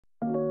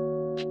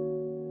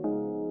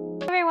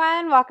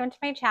Everyone, welcome to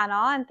my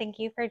channel and thank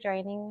you for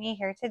joining me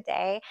here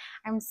today.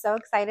 I'm so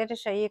excited to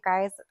show you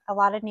guys a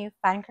lot of new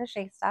fun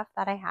crochet stuff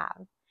that I have.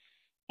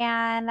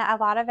 And a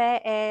lot of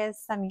it is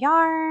some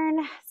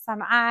yarn,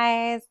 some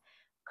eyes,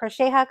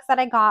 crochet hooks that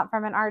I got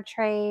from an art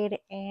trade,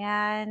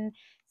 and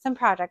some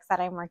projects that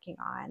I'm working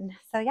on.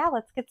 So yeah,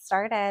 let's get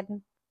started.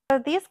 So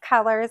these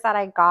colors that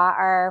I got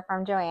are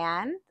from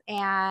Joann,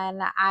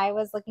 and I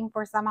was looking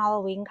for some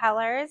Halloween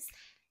colors.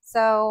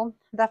 So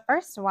the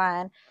first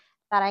one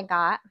that I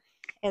got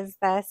is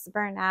this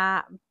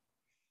Bernat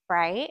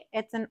Bright.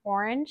 It's an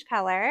orange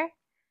color.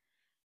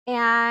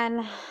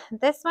 And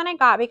this one I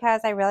got because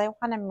I really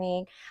want to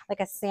make like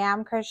a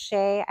Sam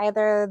crochet,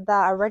 either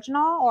the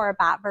original or a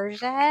bat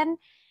version.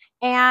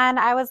 And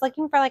I was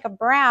looking for like a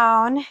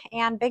brown,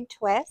 and Big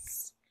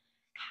Twist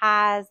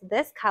has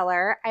this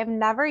color. I've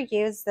never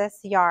used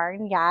this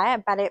yarn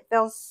yet, but it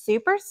feels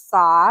super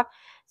soft.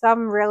 So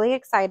I'm really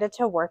excited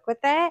to work with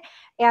it.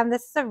 And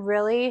this is a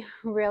really,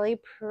 really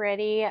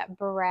pretty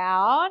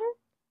brown.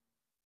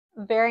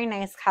 Very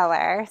nice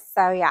color.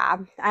 So yeah,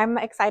 I'm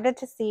excited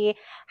to see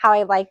how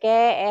I like it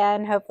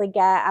and hopefully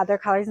get other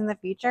colors in the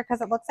future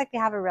because it looks like they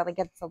have a really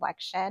good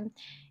selection.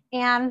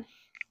 And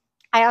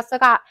I also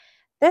got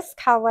this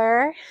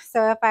color.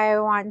 So if I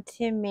want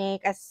to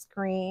make a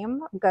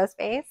Scream ghost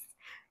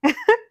face,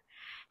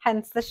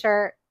 hence the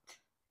shirt.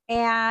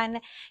 And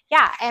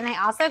yeah, and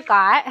I also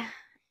got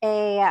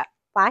a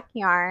black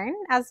yarn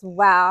as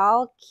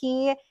well,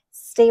 Key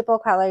Staple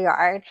Color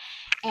yarn.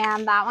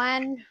 And that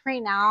one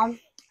right now,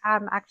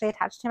 actually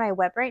attached to my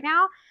whip right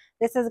now.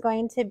 This is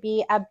going to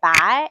be a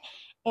bat,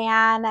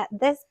 and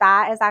this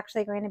bat is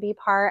actually going to be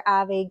part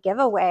of a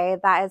giveaway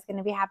that is going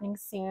to be happening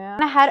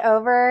soon. Head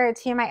over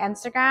to my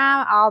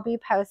Instagram. I'll be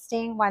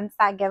posting once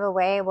that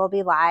giveaway will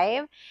be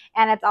live,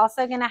 and it's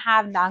also going to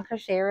have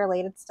non-crochet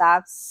related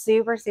stuff,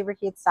 super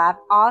cute stuff,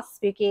 all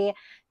spooky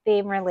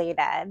theme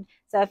related.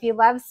 So if you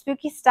love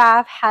spooky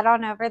stuff, head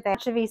on over there.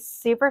 It should be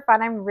super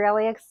fun. I'm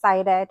really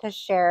excited to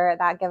share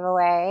that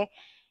giveaway.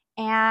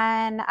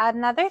 And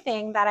another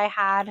thing that I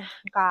had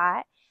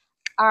got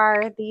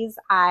are these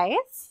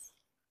eyes.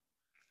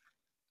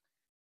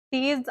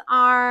 These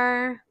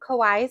are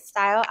kawaii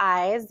style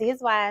eyes. These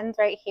ones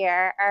right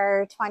here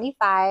are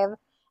 25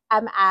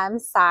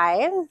 mm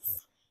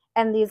size,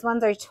 and these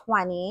ones are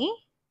 20.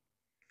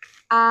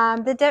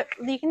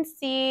 You can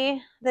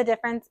see the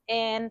difference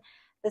in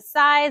the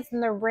size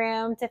and the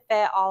room to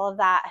fit all of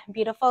that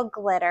beautiful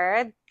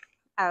glitter.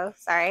 Oh,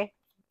 sorry,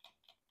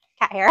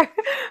 cat hair.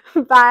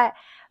 But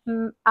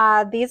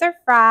these are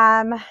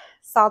from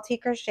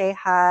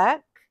saltycrochethook,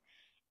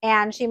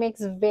 and she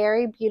makes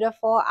very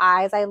beautiful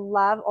eyes. I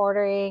love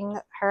ordering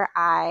her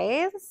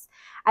eyes.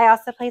 I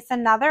also placed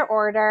another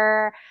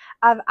order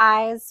of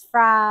eyes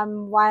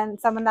from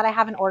someone that I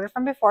haven't ordered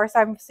from before, so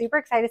I'm super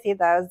excited to see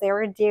those. They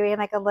were doing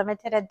like a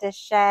limited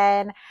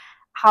edition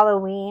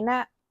Halloween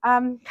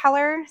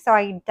color, so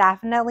I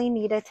definitely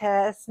needed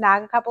to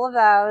snag a couple of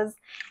those.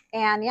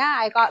 And yeah,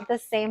 I got the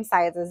same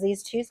sizes,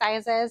 these two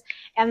sizes,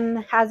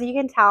 and as you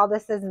can tell,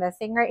 this is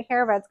missing right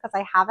here, but it's because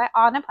I have it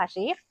on a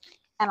plushie,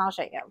 and I'll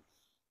show you.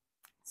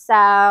 So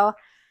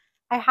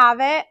I have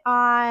it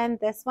on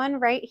this one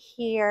right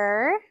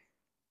here.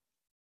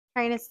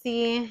 Trying to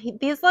see,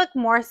 these look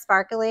more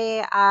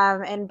sparkly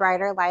and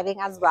brighter lighting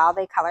as well.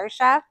 They color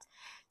shift.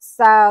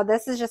 So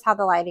this is just how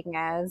the lighting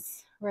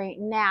is right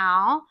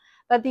now.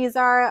 But these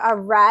are a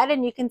red,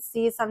 and you can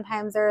see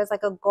sometimes there's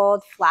like a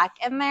gold fleck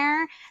in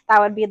there. That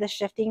would be the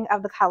shifting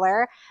of the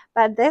color.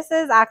 But this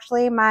is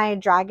actually my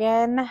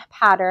dragon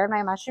pattern,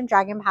 my mushroom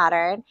dragon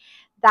pattern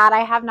that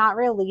I have not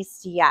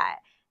released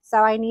yet. So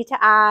I need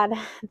to add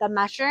the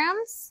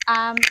mushrooms.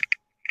 I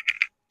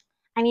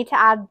need to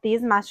add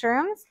these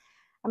mushrooms.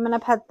 I'm going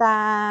to put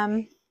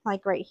them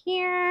like right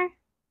here.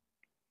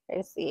 Try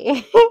to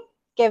see,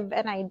 give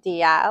an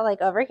idea,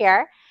 like over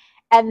here.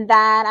 And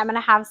then I'm going to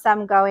have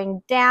some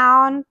going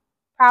down,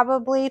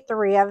 probably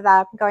 3 of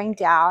them going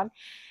down.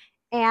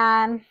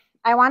 And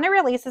I want to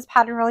release this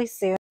pattern really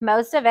soon.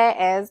 Most of it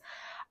is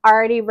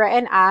already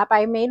written up.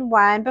 I made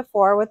one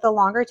before with the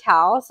longer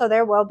tail, so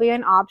there will be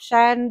an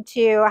option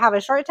to have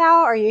a short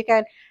tail, or you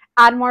can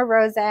add more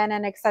rows in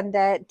and extend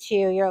it to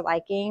your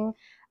liking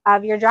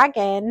of your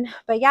dragon.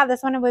 But yeah,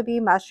 this one would be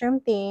mushroom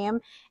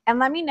theme. And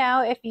let me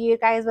know if you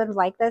guys would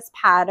like this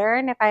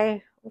pattern,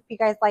 if you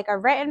guys like a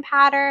written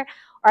pattern,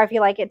 or if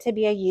you like it to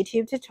be a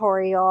YouTube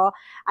tutorial.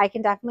 I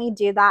can definitely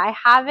do that. I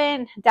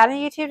haven't done a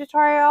YouTube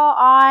tutorial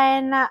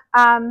on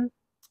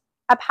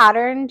a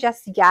pattern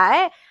just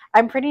yet.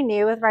 I'm pretty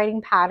new with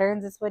writing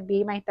patterns. This would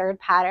be my 3rd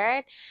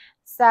pattern.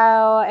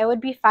 So it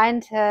would be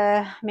fun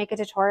to make a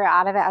tutorial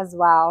out of it as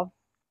well.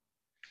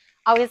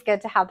 Always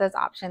good to have those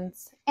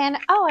options. And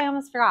oh, I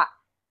almost forgot.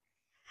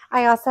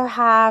 I also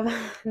have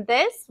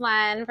this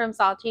one from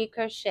Salty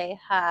Crochet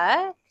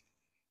Hook.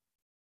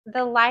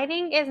 The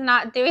lighting is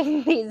not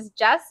doing these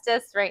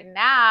justice right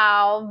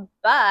now,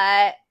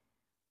 but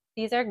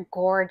these are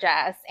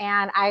gorgeous.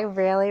 And I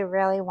really,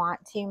 really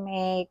want to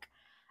make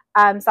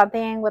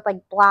something with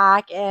like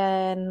black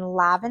and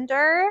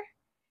lavender.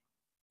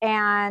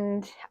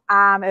 and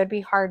it would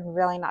be hard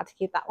really not to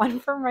keep that one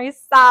for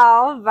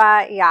myself,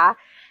 but yeah.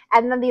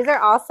 And then these are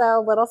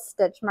also little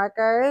stitch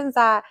markers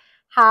that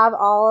have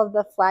all of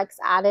the flecks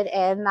added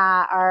in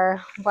that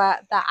are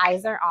what the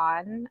eyes are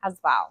on as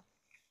well.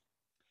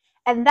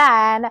 And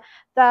then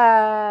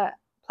the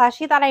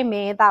plushie that I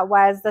made that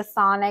was the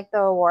Sonic the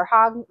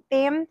Warhog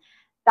theme,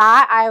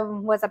 that I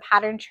was a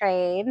pattern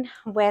trade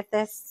with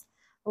this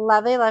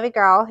lovely, lovely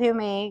girl who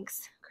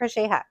makes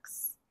crochet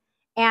hooks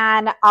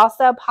and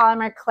also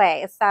polymer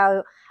clay.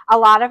 So a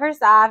lot of her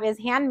stuff is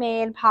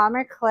handmade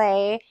polymer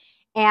clay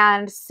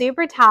and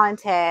super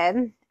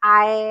talented.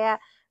 I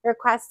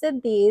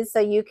requested these so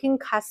you can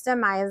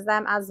customize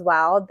them as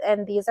well.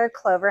 And these are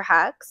clover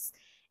hooks.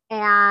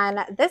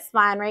 And this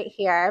one right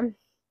here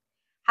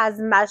has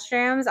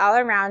mushrooms all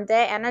around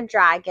it and a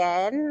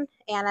dragon.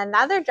 And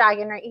another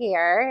dragon right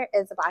here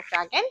is a black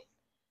dragon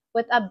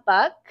with a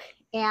book.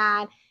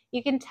 And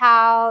you can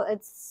tell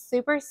it's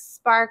super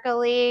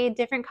sparkly,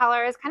 different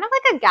colors, kind of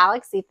like a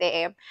galaxy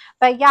theme.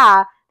 But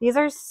yeah, these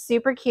are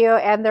super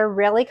cute and they're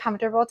really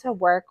comfortable to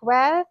work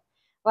with.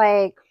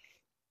 Like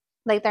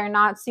they're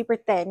not super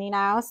thin, you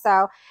know?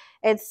 So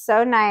it's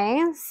so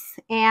nice.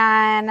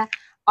 And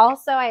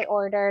also I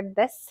ordered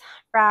this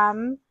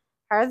from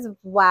her as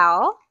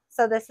well.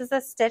 So this is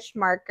a stitch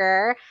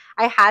marker.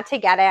 I had to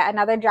get it.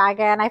 Another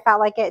dragon. I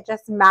felt like it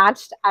just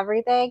matched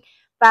everything.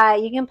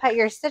 But you can put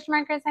your stitch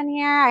markers in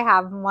here. I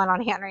have one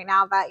on hand right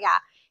now, but yeah.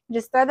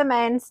 Just throw them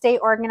in, stay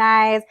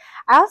organized.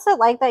 I also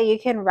like that you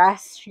can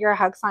rest your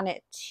hooks on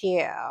it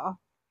too.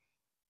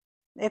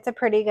 It's a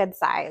pretty good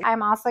size.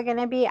 I'm also going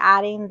to be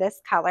adding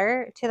this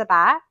color to the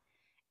back.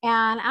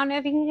 And I don't know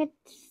if you can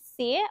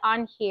see it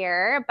on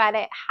here, but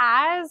it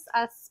has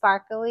a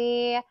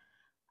sparkly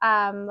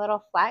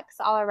little flecks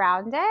all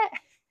around it.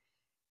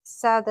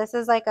 So this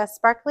is like a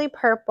sparkly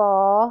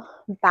purple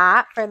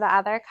bat for the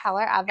other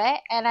color of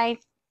it. And I'm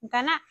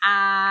going to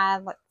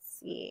add, let's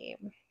see.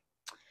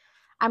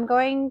 I'm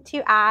going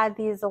to add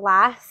these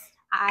last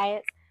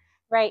eyes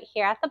right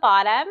here at the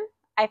bottom.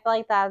 I feel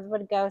like that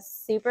would go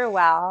super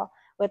well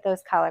with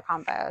those color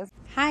combos.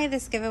 Hi,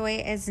 this giveaway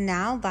is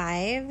now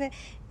live.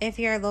 If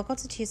you're local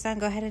to Tucson,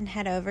 go ahead and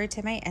head over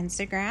to my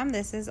Instagram.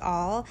 This is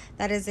all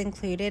that is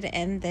included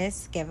in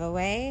this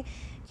giveaway.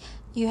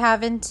 You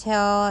have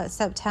until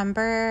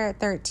September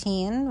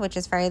 13, which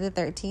is Friday the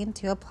 13th,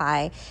 to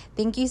apply.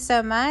 Thank you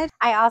so much.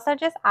 I also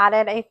just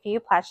added a few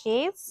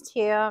plushies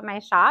to my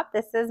shop.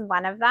 This is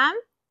one of them.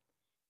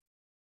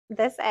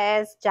 This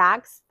is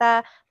Jax,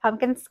 the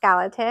pumpkin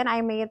skeleton.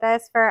 I made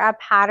this for a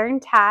pattern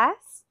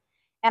test,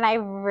 and I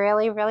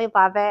really, really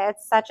love it.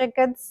 It's such a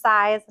good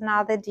size, and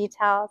all the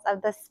details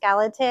of the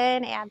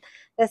skeleton and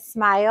the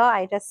smile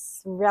I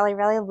just really,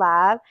 really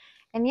love.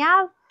 And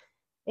yeah,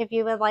 if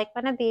you would like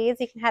one of these,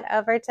 you can head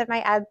over to my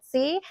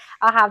Etsy.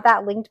 I'll have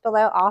that linked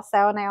below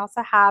also, and I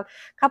also have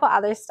a couple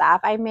other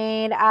stuff. I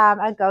made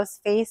a ghost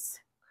face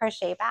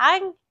crochet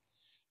bag,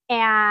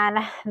 and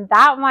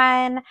that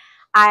one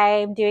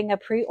I'm doing a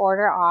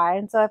pre-order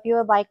on. So if you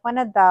would like one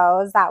of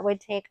those, that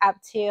would take up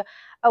to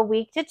a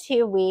week to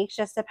 2 weeks,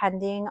 just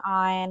depending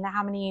on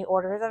how many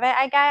orders of it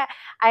I get.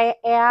 I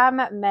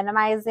am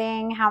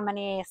minimizing how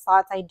many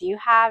slots I do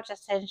have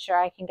just to ensure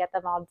I can get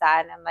them all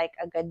done in like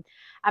a good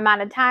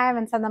amount of time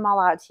and send them all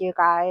out to you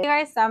guys. Thank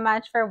you guys so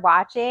much for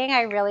watching.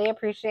 I really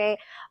appreciate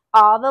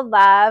all the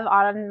love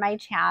on my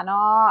channel.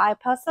 I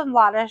post a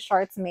lot of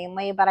shorts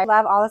mainly, but I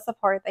love all the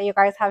support that you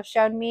guys have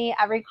shown me.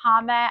 Every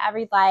comment,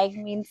 every like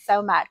means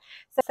so much.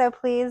 So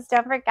please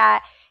don't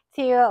forget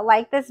to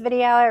like this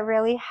video. It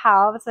really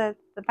helps with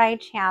my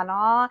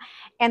channel,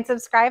 and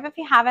subscribe if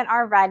you haven't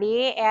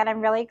already. And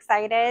I'm really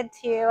excited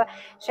to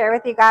share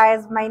with you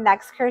guys my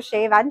next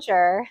crochet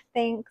venture.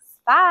 Thanks.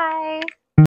 Bye.